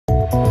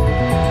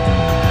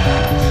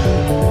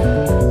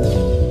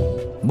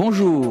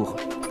Bonjour,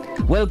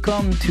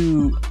 welcome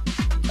to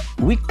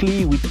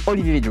Weekly with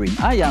Olivier Vedrine.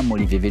 I am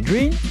Olivier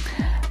Vedrine.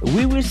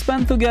 We will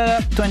spend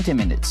together 20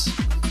 minutes.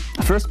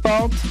 First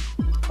part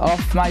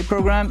of my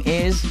program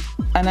is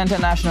an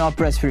international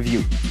press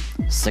review.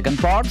 Second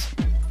part,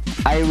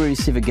 I will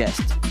receive a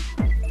guest.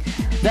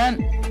 Then,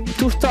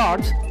 to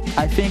start,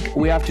 I think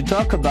we have to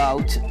talk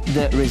about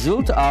the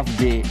result of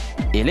the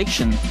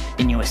election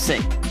in USA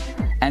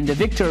and the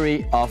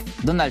victory of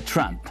Donald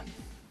Trump.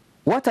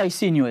 What I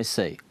see in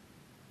USA,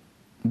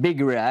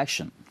 big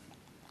reaction.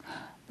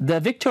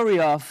 The victory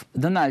of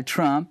Donald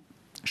Trump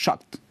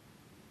shocked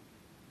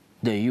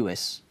the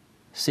US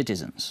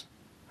citizens.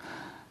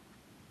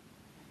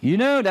 You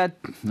know that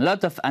a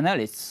lot of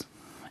analysts,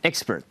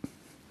 experts,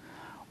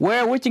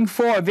 were waiting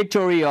for a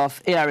victory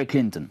of Hillary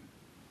Clinton,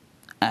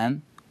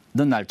 and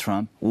Donald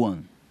Trump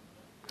won.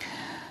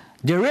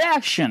 The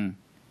reaction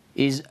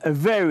is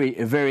very,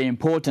 very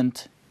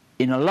important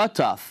in a lot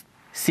of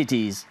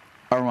cities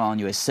around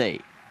USA.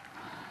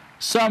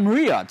 Some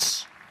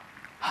riots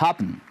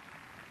happen.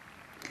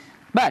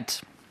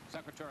 But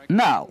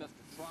now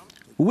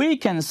we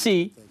can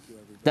see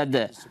that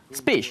the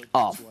speech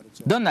of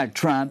Donald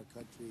Trump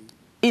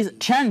is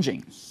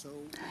changing.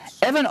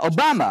 Even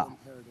Obama,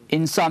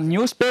 in some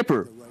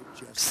newspaper,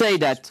 say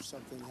that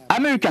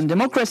American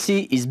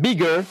democracy is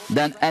bigger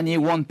than any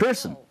one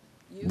person.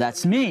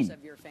 That means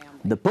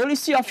the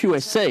policy of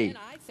USA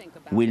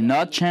will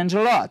not change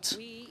a lot.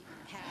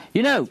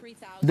 You know,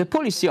 the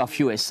policy of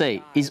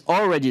USA is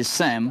already the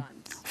same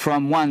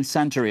from 1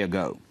 century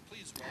ago.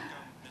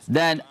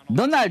 Then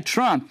Donald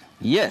Trump,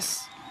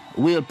 yes,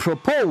 will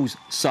propose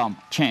some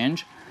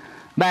change,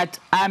 but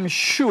I'm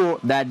sure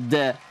that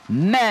the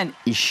main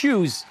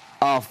issues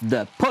of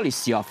the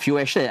policy of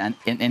USA and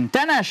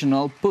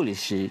international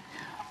policy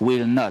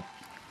will not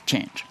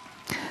change.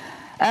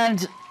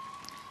 And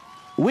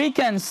we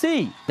can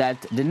see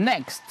that the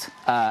next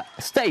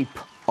step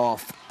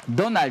of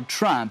Donald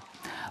Trump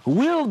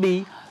will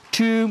be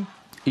to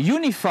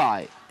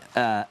unify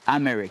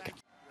America.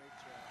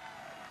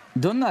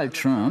 Donald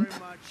Trump,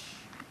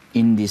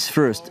 in this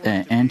first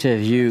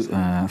interview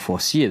for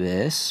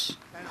CBS,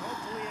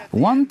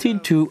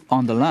 wanted to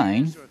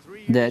underline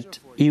that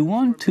he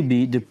wants to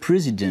be the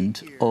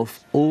president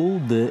of all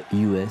the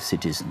US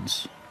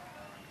citizens.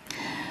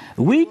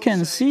 We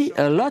can see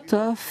a lot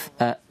of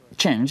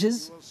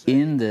changes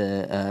in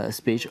the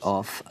speech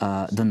of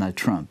Donald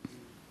Trump.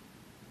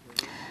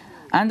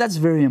 And that's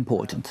very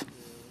important.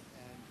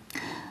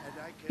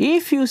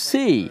 If you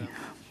see,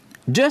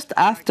 just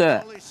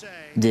after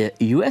the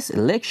US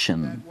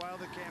election,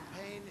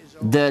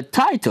 the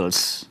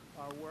titles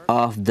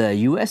of the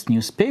US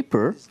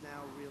newspaper,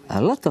 a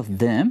lot of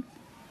them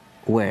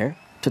were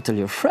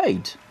totally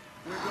afraid.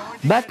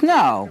 But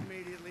now,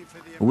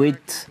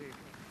 with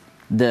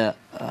the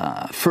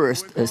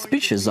first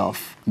speeches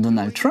of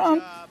Donald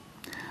Trump,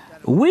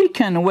 we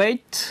can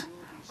wait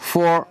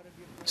for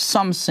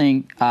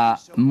something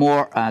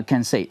more, I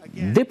can say,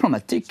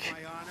 diplomatic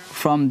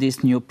from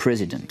this new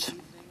president.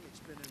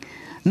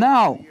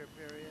 Now,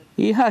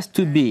 he has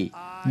to be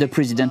the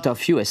president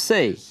of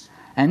USA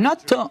and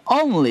not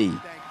only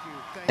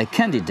a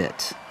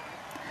candidate.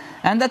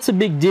 And that's a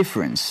big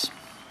difference.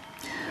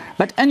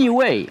 But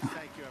anyway,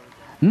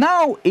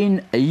 now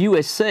in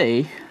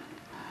USA,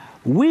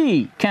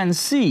 we can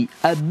see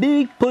a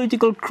big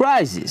political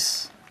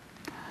crisis.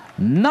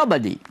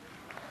 Nobody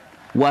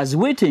was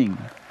waiting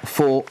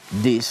for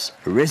this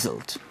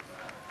result.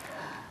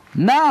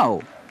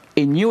 Now,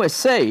 in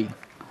USA,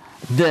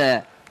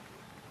 the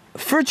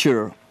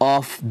future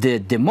of the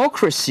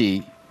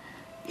democracy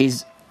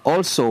is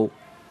also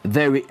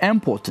very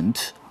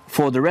important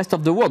for the rest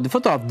of the world, the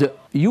future of the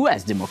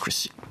US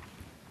democracy.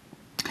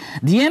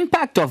 The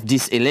impact of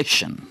this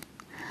election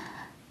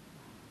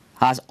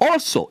has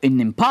also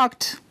an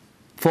impact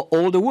for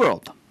all the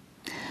world.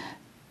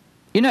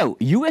 You know,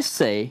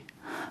 USA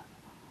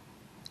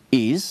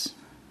is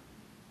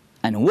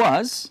and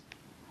was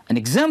an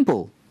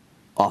example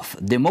of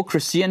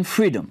democracy and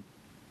freedom.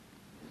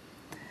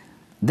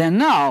 Then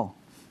now,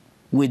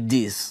 with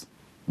this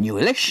new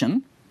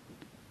election,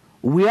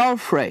 we are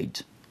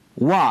afraid.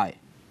 Why?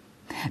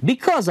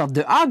 Because of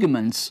the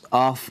arguments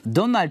of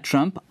Donald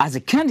Trump as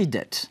a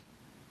candidate.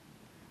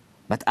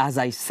 But as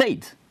I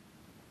said,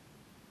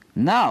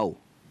 now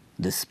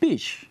the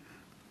speech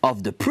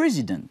of the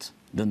president,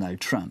 Donald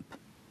Trump,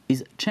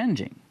 is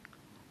changing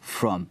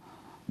from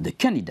the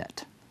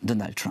candidate,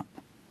 Donald Trump.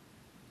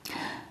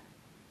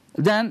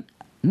 Then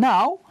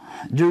now,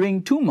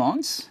 during 2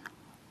 months,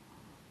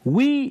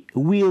 we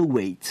will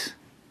wait.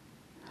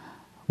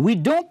 We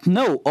don't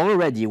know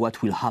already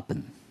what will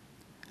happen.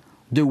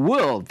 The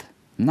world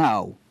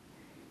now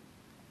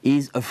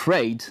is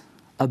afraid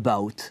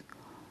about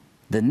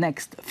the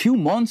next few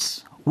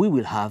months we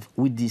will have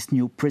with this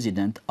new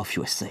president of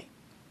USA.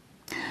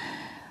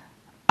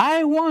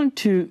 I want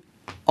to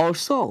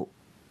also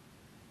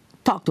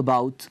talk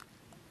about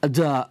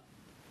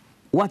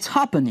what's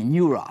happened in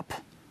Europe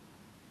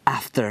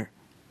after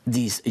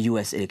this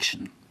US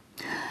election.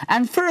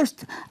 And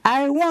first,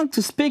 I want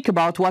to speak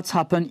about what's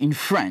happened in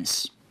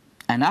France.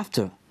 And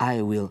after,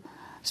 I will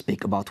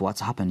speak about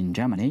what's happened in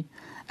Germany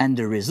and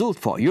the result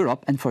for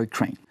Europe and for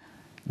Ukraine.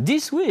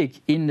 This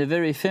week, in the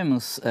very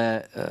famous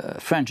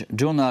French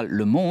journal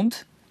Le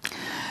Monde,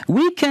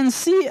 we can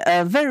see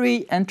a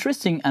very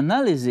interesting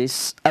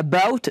analysis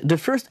about the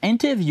first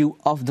interview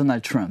of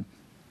Donald Trump.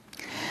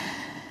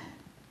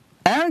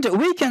 And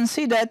we can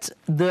see that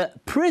the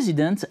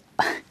president,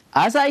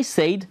 as I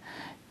said,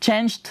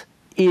 changed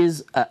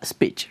his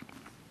speech.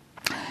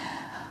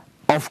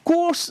 Of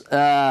course,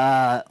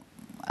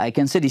 I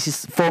can say this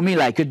is for me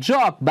like a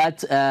joke,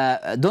 but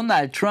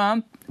Donald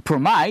Trump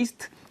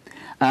promised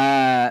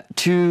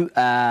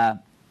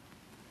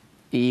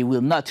he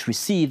will not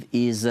receive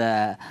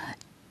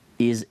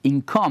his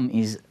income,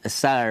 his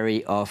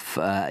salary of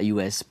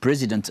U.S.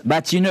 president.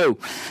 But you know,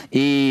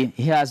 he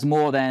has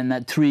more than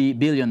 $3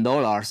 billion,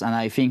 and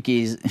I think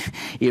he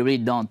really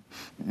doesn't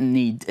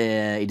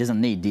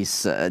need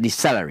this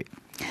salary.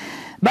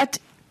 But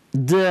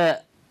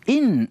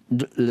in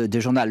the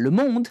journal Le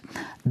Monde,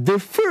 the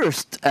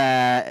first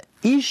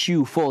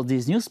issue for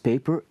this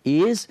newspaper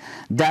is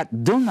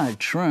that Donald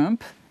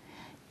Trump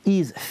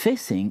is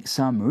facing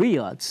some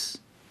riots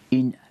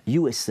in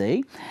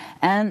USA,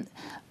 and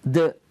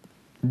the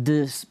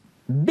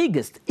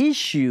biggest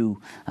issue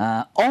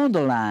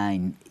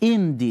underlined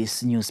in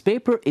this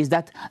newspaper is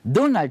that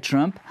Donald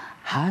Trump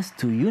has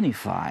to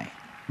unify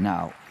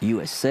now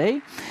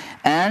USA,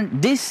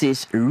 and this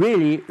is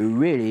really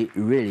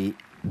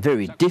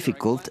very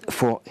difficult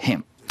for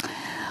him.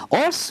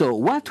 Also,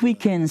 what we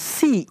can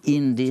see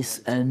in this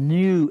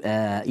new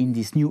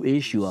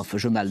issue of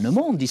Journal Le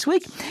Monde this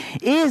week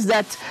is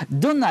that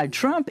Donald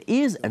Trump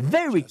is a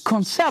very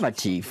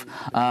conservative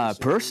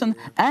person,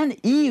 and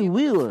he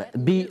will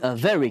be a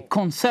very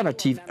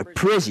conservative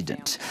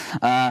president.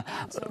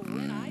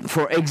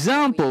 For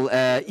example,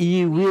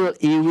 he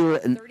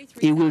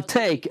will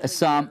take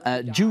some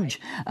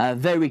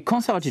very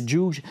conservative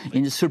judge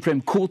in the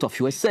Supreme Court of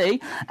USA,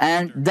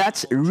 and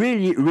that's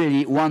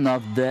really one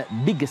of the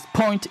biggest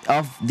points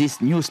of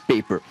this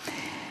newspaper.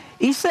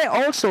 He said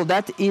also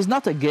that he's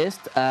not against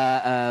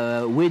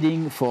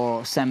wedding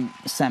for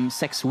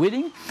same-sex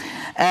wedding,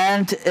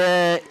 and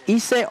he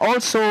said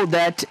also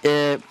that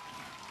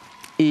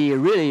he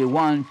really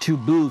wants to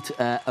build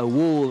a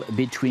wall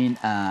between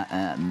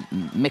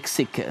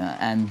Mexico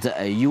and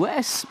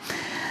U.S.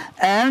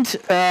 And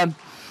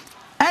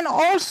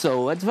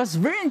also, it was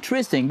very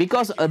interesting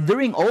because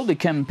during all the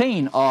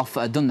campaign of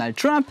Donald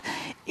Trump,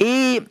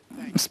 he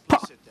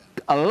spoke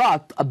a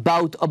lot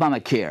about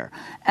Obamacare,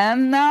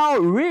 and now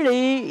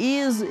really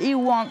he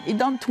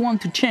don't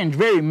want to change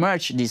very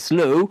much this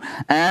law,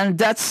 and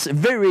that's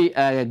very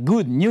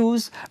good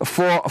news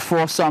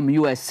for some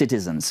U.S.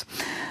 citizens.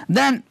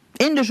 Then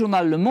in the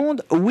journal Le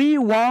Monde, we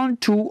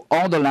want to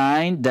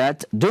underline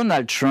that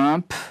Donald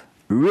Trump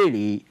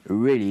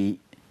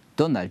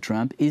Donald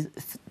Trump is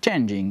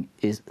changing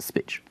his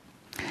speech.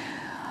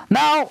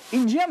 Now,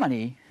 in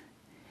Germany,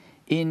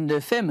 in the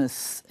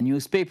famous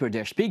newspaper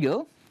Der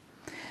Spiegel,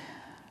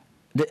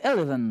 the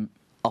 11th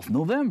of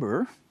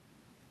November,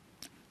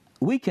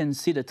 we can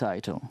see the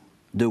title,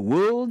 "The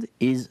world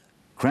is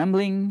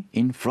crumbling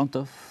in front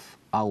of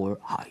our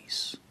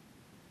eyes."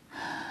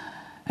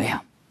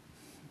 Yeah,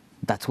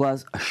 that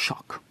was a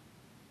shock.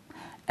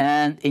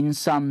 And in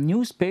some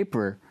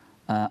newspaper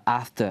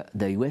after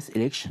the US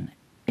election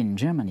in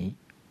Germany,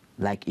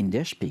 like in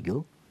Der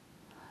Spiegel,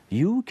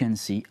 you can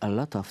see a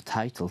lot of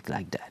titles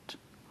like that.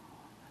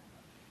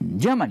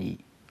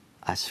 Germany,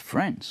 as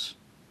France,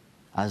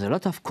 as a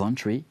lot of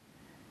country,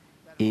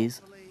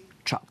 is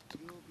shocked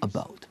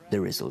about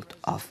the result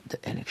of the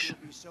election.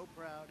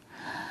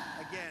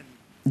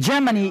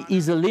 Germany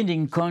is a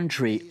leading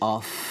country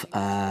of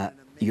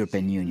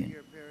European Union.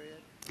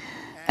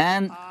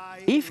 And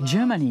if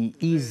Germany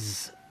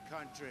is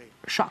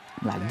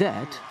shocked like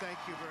that,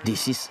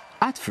 this is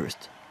at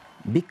first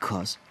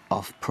because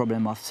of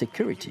problem of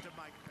security.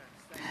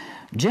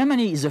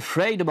 Germany is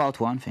afraid about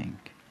one thing: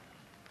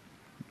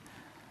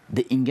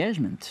 the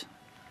engagement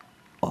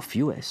of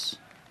US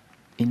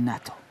in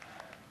NATO.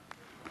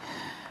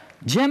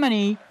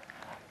 Germany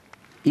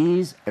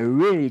is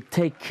really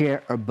take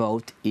care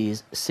about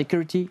its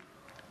security,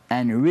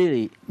 and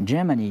really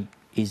Germany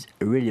is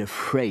really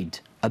afraid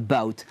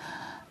about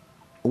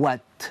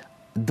what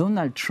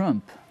Donald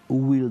Trump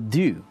will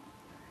do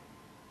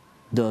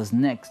those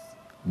next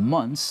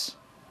months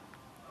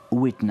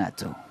with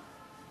NATO.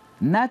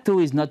 NATO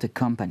is not a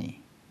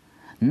company.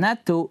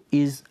 NATO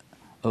is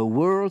a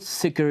world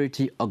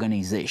security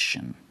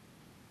organization.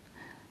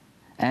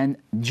 And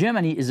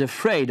Germany is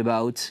afraid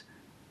about,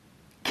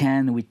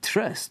 can we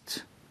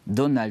trust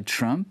Donald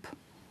Trump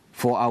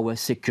for our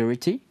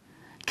security?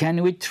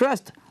 Can we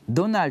trust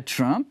Donald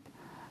Trump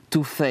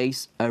to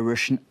face a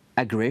Russian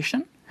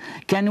aggression?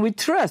 Can we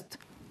trust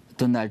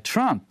Donald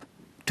Trump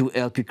to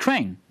help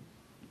Ukraine?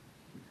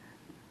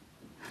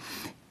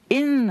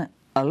 In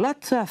a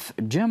lot of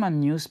German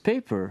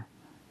newspapers,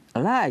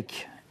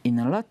 like in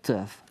a lot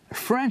of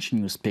French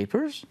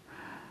newspapers,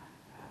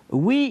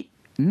 we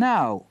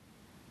now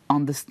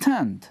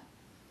understand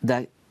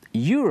that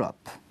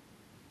Europe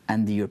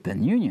and the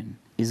European Union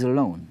is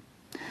alone.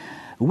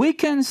 We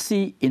can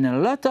see in a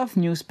lot of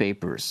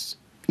newspapers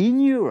in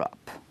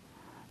Europe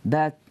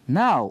that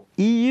now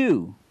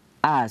EU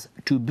has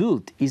to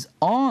build its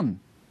own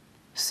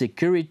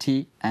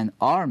security and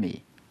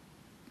army.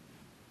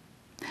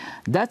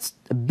 That's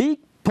a big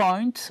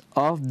point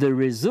of the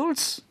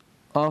results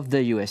of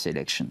the US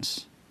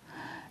elections.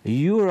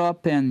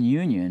 European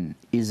Union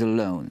is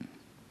alone.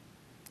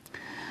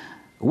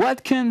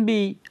 What can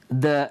be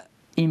the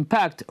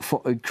impact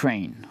for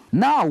Ukraine?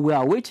 Now we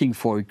are waiting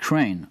for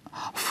Ukraine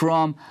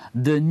from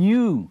the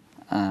new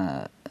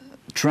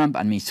Trump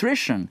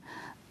administration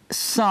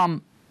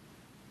some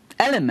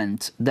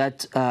element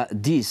that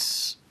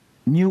this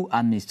new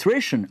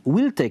administration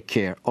will take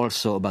care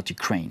also about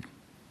Ukraine.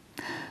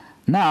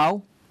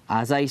 Now,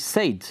 as I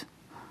said,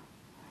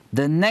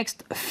 the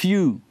next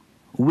few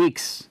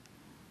weeks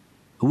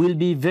will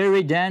be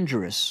very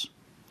dangerous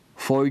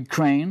for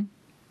Ukraine,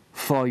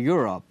 for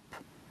Europe,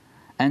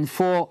 and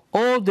for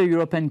all the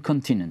European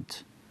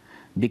continent.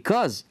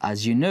 Because,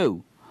 as you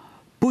know,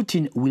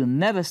 Putin will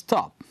never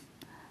stop.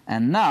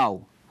 And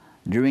now,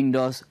 during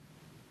those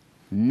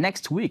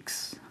next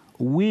weeks,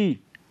 we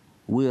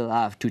will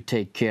have to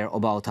take care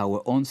about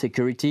our own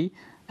security,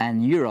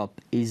 and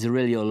Europe is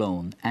really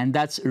alone. And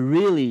that's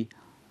really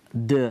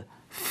the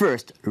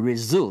first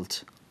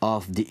result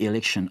of the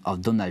election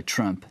of Donald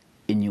Trump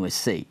in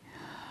USA.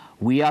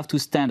 We have to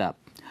stand up.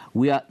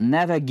 We have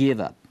never give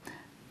up.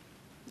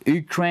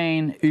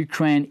 Ukraine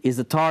is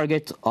the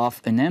target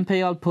of an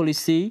imperial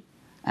policy,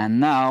 and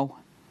now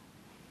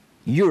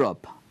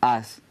Europe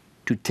has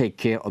to take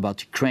care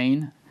about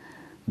Ukraine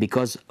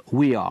because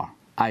we are,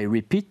 I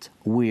repeat,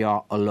 we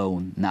are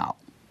alone now.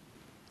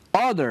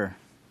 Other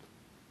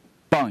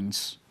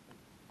points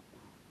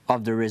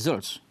of the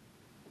results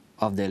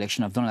of the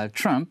election of Donald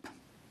Trump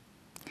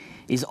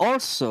is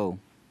also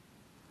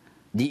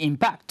the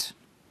impact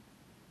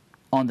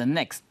on the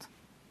next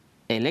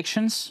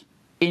elections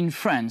in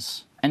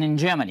France and in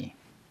Germany.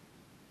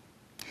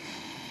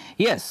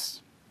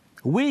 Yes,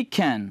 we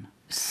can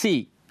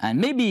see, and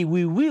maybe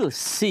we will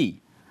see,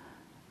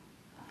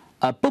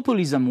 a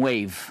populism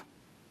wave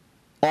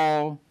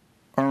all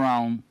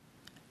around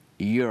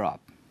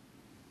Europe.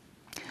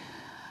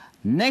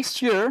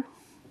 Next year,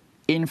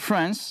 in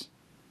France,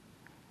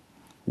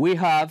 we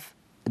have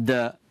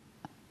the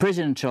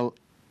presidential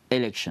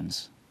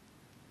elections.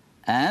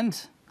 And,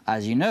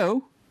 as you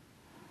know,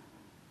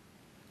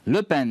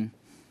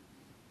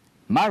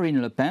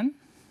 Marine Le Pen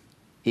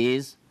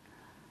is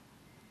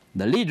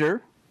the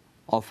leader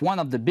of one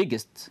of the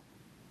biggest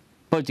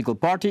political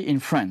parties in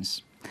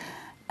France.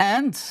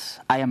 And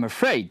I am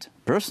afraid,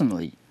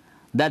 personally,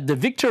 that the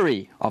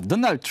victory of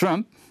Donald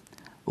Trump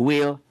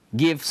will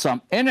give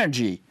some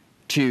energy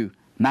to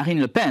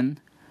Marine Le Pen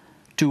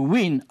to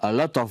win a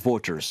lot of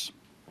voters.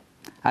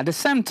 At the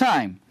same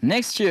time,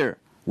 next year,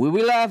 we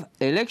will have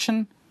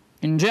election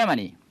in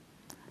Germany.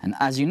 And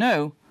as you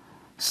know,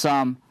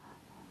 some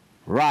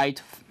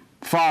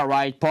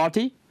far-right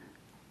party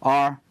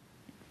are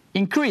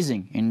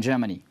increasing in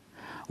Germany.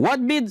 What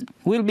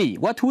will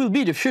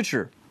be the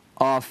future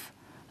of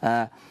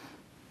the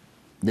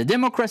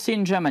democracy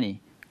in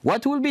Germany?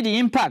 What will be the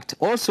impact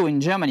also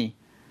in Germany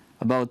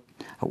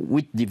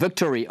with the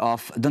victory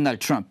of Donald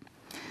Trump?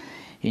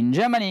 In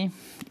Germany,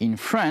 in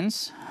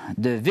France,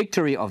 the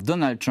victory of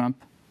Donald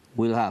Trump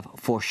will have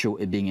for sure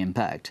a big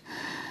impact.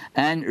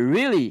 And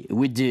really,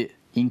 with the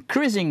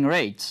increasing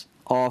rates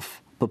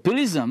of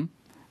populism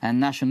and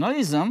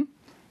nationalism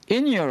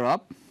in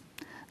Europe,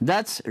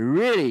 that's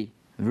really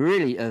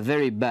a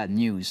very bad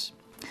news.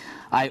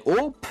 I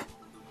hope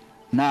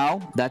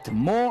now that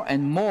more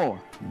and more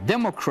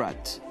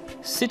Democrat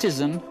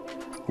citizens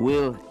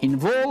will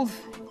involve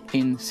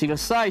in civil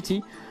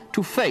society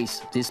to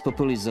face this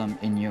populism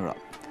in Europe.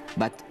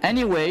 But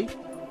anyway,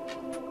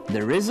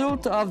 the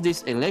result of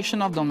this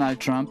election of Donald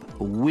Trump,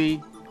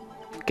 we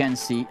can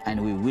see and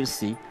we will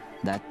see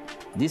that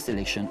this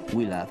election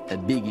will have a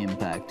big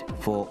impact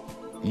for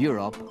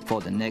Europe for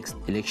the next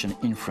election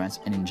in France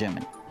and in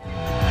Germany.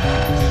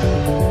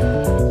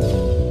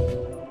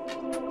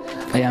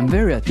 I am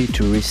very happy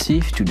to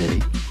receive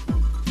today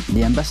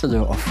the Ambassador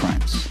of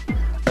France,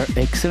 Her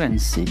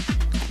Excellency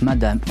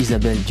Mme.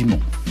 Isabelle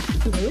DUMONT.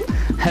 Hello.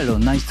 Hello,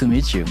 nice to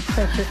meet you.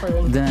 Thank you for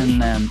your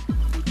Then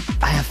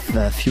I have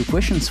a few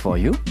questions for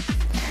you,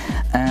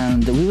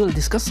 and we will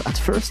discuss at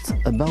first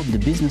about the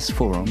business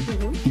forum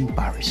in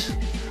Paris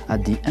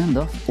at the end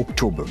of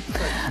October.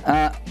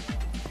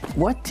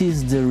 What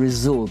is the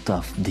result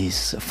of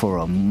this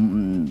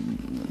forum?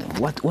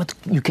 What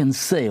you can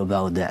say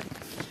about that?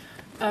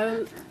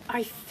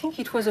 I think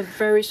it was a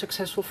very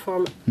successful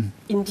forum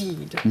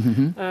indeed.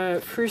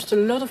 First, a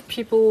lot of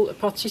people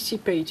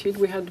participated.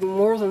 We had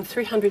more than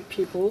 300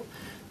 people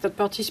that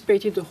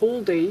participated the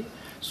whole day.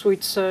 So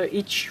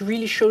it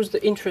really shows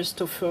the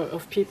interest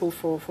of people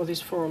for this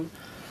forum.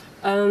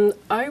 And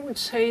I would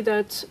say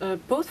that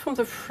both from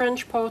the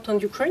French part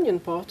and Ukrainian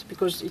part,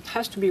 because it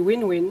has to be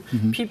win-win,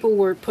 people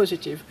were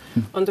positive.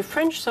 On the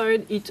French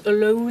side, it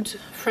allowed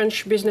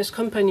French business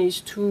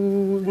companies to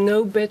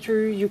know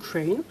better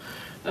Ukraine.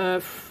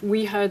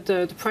 We had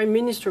the Prime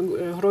Minister,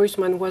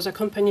 Roisman, was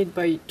accompanied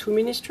by two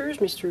ministers,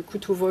 Mr.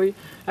 Kutouvoy,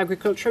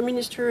 Agriculture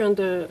Minister, and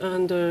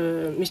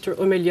Mr.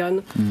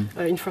 Omelian,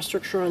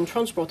 Infrastructure and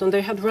Transport. And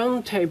they had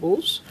round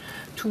tables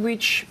to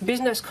which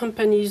business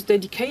companies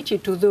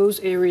dedicated to those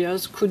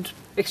areas could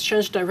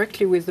exchange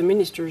directly with the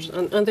ministers.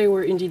 And they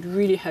were indeed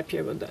really happy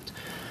about that.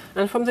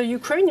 And from the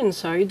Ukrainian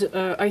side,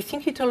 I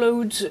think it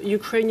allowed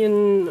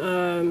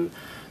Ukrainian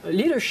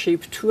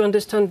leadership to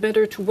understand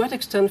better to what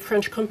extent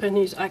French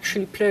companies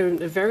actually play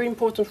a very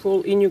important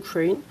role in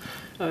Ukraine.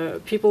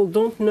 People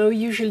don't know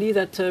usually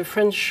that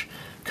French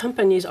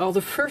companies are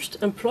the first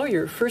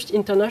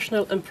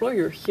international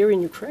employer here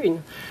in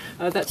Ukraine.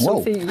 That's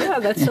something,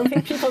 that's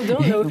something people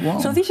don't know. Wow.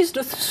 So this is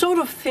the sort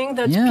of thing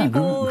that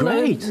people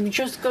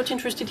just got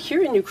interested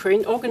here in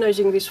Ukraine,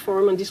 organizing this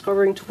forum and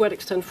discovering to what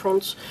extent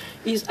France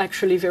is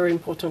actually very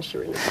important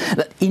here in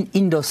Ukraine.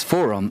 In those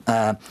forums,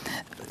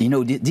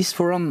 this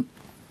forum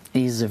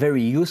is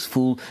very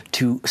useful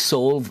to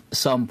solve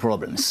some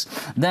problems.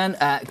 Then,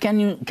 can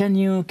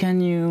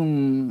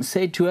you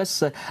say to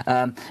us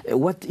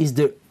what is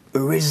the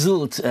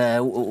result?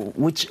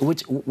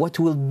 What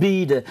will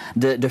be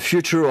the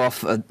future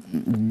of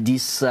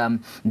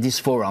this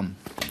forum?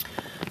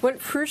 Well,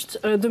 first,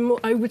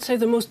 I would say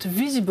the most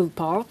visible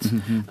part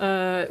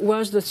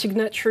was the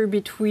signature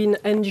between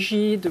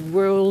ENGIE, the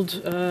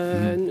world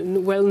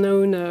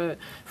well-known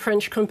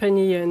French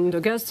company in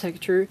the gas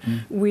sector,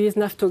 with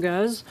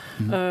Naftogaz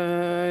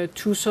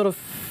to sort of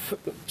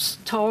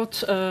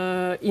start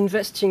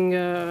investing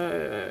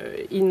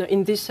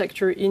in this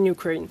sector in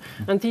Ukraine.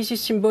 And this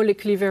is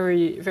symbolically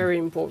very, very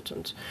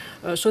important.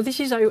 So this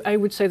is, I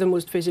would say, the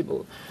most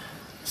visible.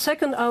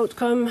 Second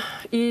outcome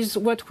is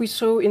what we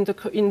saw in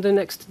the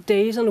next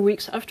days and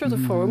weeks after the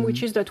forum,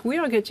 which is that we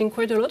are getting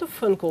quite a lot of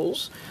phone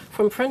calls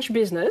from French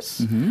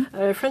business,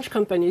 French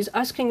companies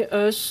asking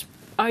us,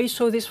 I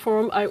saw this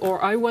forum,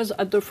 or I was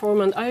at the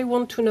forum and I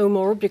want to know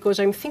more because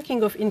I'm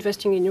thinking of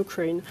investing in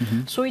Ukraine.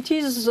 So it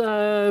is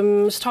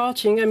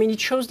starting. I mean, it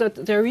shows that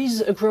there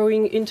is a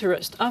growing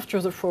interest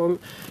after the forum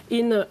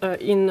in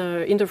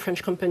the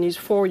French companies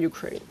for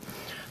Ukraine.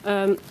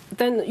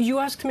 Then you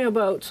asked me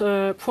about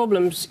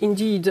problems.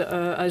 Indeed,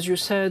 as you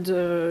said,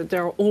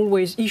 there are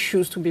always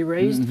issues to be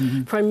raised.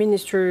 Prime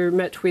Minister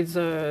met with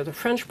the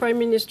French Prime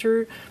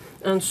Minister,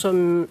 and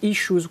some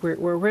issues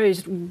were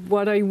raised.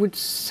 What I would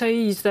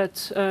say is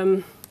that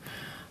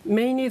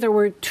mainly there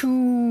were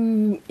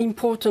two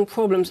important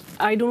problems.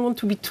 I don't want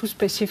to be too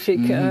specific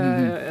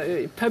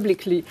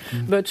publicly,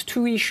 but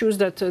two issues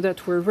that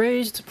were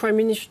raised. Prime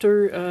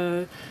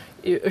Minister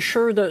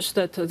assured us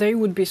that they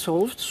would be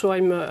solved, so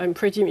I'm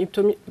pretty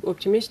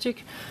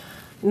optimistic.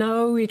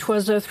 Now it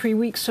was 3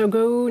 weeks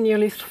ago,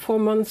 nearly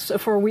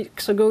 4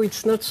 weeks ago.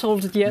 It's not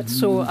solved yet,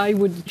 so I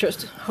would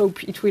just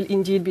hope it will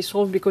indeed be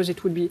solved because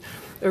it would be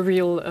a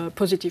real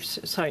positive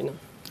sign.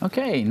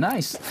 Okay,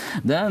 nice.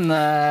 Then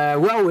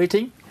we are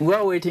waiting. We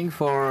are waiting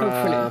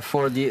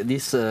for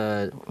this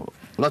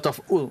lot of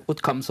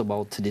outcomes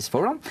about this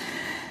forum.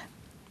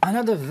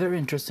 Another very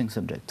interesting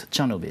subject: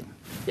 Chernobyl.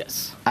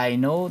 Yes. I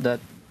know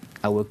that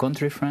our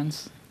country,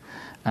 France,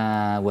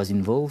 was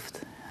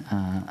involved,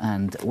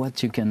 and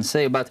what you can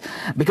say about,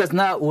 because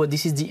now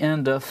this is the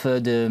end of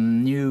the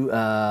new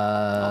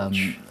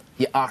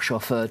arch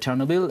of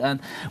Chernobyl,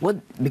 and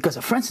because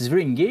France is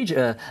very engaged,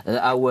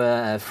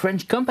 our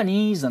French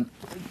companies, and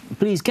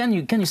please can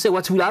you say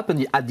what will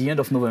happen at the end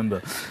of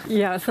November?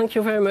 Yeah, thank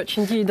you very much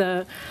indeed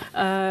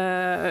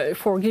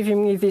for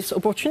giving me this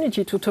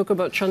opportunity to talk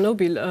about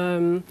Chernobyl.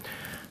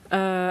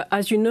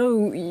 As you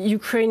know,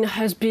 Ukraine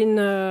has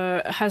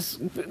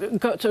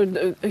got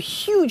a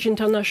huge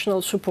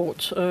international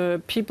support.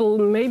 People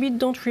maybe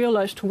don't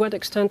realize to what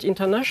extent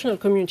international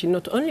community,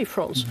 not only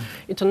France,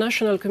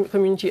 international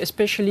community,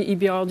 especially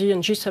EBRD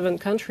and G7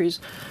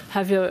 countries,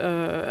 have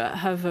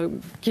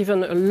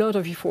given a lot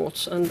of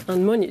efforts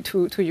and money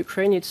to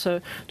Ukraine. It's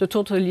the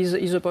total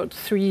is about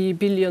 3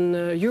 billion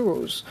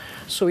euros.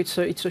 So it's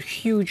a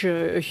huge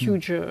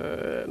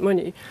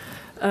money.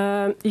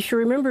 If you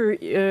remember,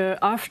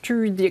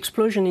 after the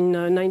explosion in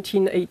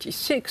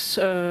 1986,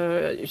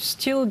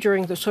 still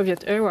during the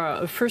Soviet era,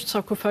 a first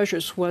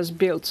sarcophagus was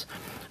built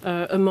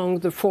among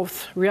the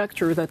fourth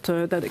reactor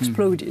that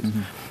exploded.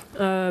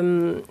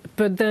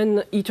 But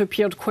then it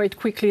appeared quite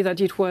quickly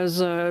that it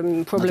was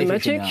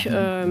problematic,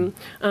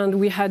 and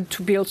we had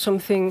to build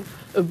something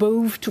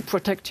above to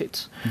protect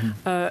it.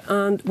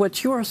 And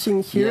what you are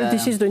seeing here,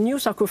 this is the new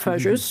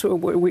sarcophagus, so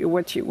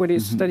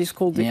that is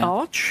called the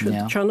Arch, the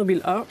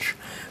Chernobyl Arch,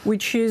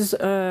 which is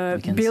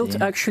built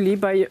actually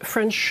by a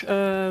French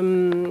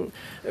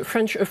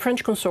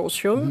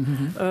consortium.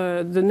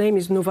 The name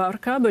is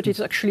Novarka, but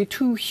it's actually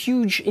two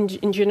huge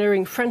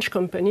engineering French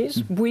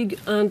companies, Bouygues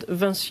and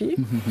Vinci.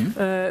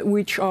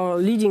 which are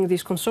leading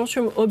this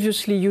consortium,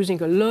 obviously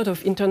using a lot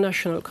of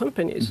international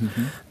companies.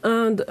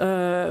 And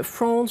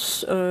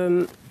France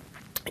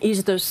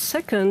is the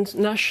second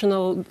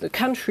national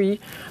country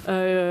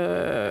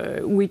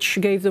which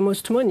gave the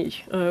most money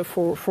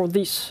for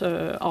this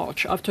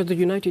arch after the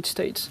United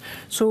States.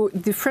 So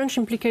the French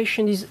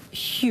implication is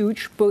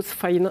huge, both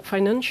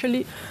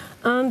financially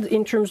and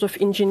in terms of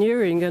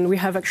engineering, and we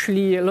have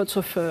actually lots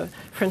of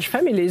French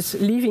families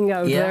living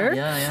out there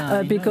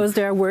because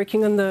they are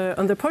working on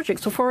the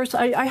project. So for us,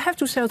 I have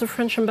to say, as a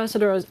French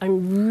ambassador,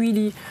 I'm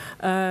really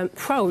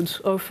proud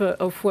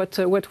of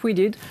what we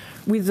did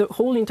with the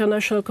whole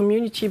international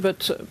community,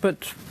 but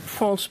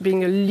France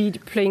being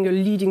playing a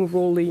leading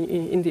role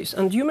in this.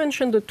 And you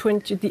mentioned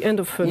the end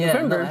of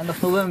November. The end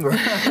of November.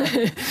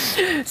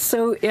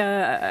 So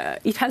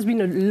it has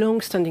been a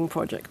long-standing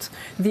project.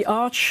 The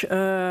arch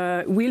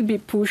will be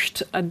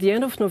pushed at the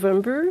end of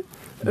November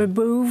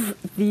above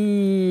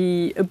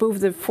the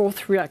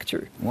fourth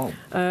reactor. Wow.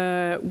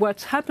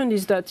 What happened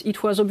is that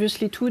it was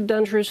obviously too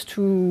dangerous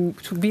to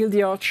build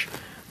the arch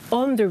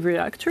on the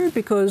reactor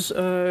because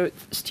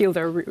still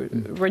there are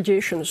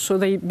radiations. So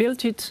they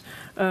built it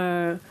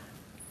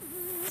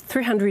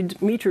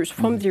 300 meters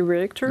from the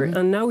reactor,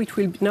 and now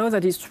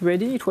that it's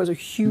ready, it was a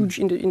huge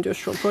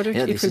industrial project.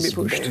 Yeah, it will be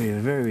pushed.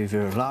 Very,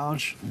 very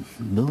large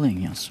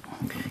building. Yes,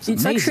 it's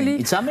amazing. Actually,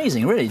 it's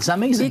amazing. Really, it's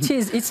amazing. It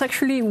is. It's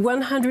actually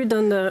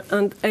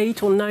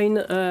 108 or 9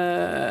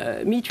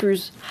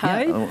 meters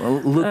high.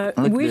 Look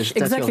which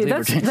exactly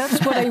that's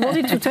what I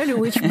wanted to tell you.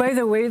 Which, by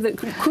the way,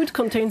 could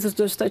contain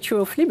the Statue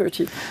of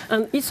Liberty,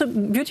 and it's a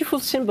beautiful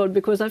symbol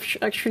because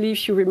actually,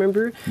 if you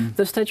remember,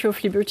 the Statue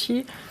of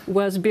Liberty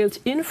was built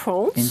in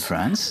France.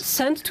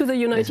 Sent to the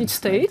United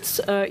States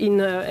in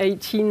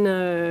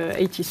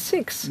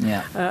 1886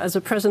 as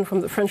a present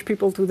from the French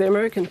people to the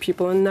American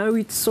people, and now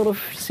it's sort of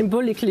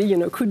symbolically,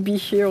 could be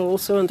here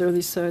also under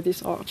this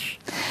arch.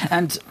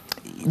 And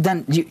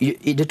then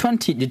the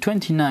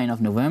 29th of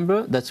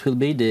November, that will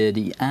be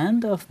the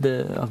end of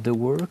the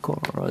work,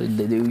 or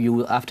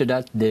after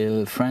that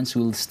France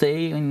will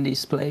stay in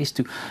this place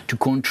to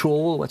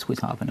control what will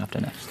happen after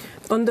that.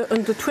 On the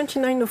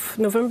 29th of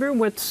November,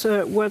 what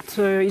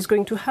is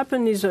going to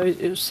happen is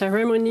a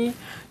ceremony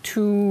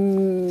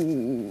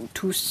to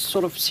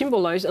sort of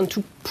symbolize and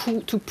to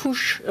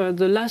push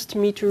the last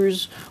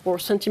meters or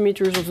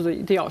centimeters of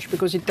the arch,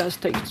 because it does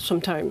take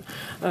some time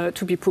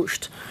to be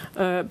pushed.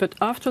 But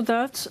after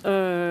that,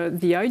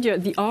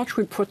 the arch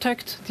will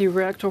protect the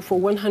reactor for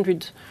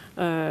 100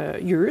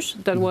 years.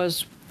 That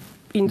was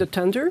in the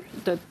tender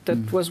that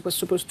was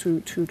supposed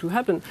to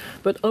happen,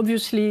 but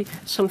obviously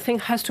something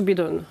has to be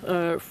done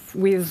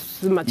with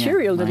the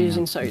material that is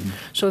inside.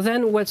 So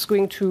then, what's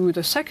going to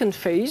the second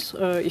phase,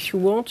 if you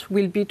want,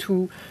 will be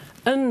to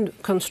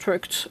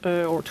unconstruct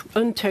or to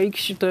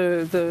untake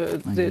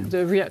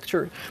the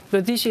reactor.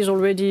 But this is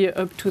already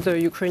up to the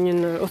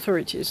Ukrainian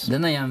authorities.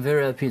 Then I am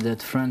very happy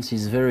that France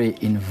is very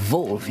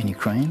involved in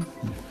Ukraine.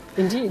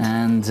 Indeed.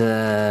 And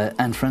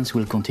France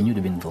will continue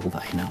to be involved,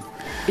 I know.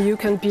 You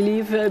can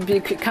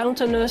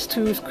count on us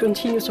to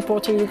continue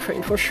supporting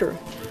Ukraine, for sure.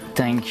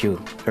 Thank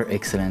you, Her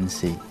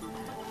Excellency.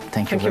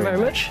 Thank you very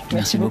much.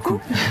 Merci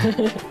beaucoup.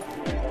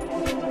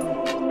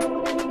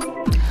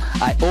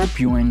 I hope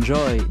you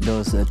enjoy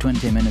those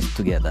 20 minutes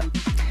together.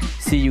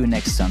 See you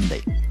next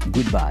Sunday.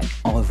 Goodbye.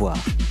 Au revoir.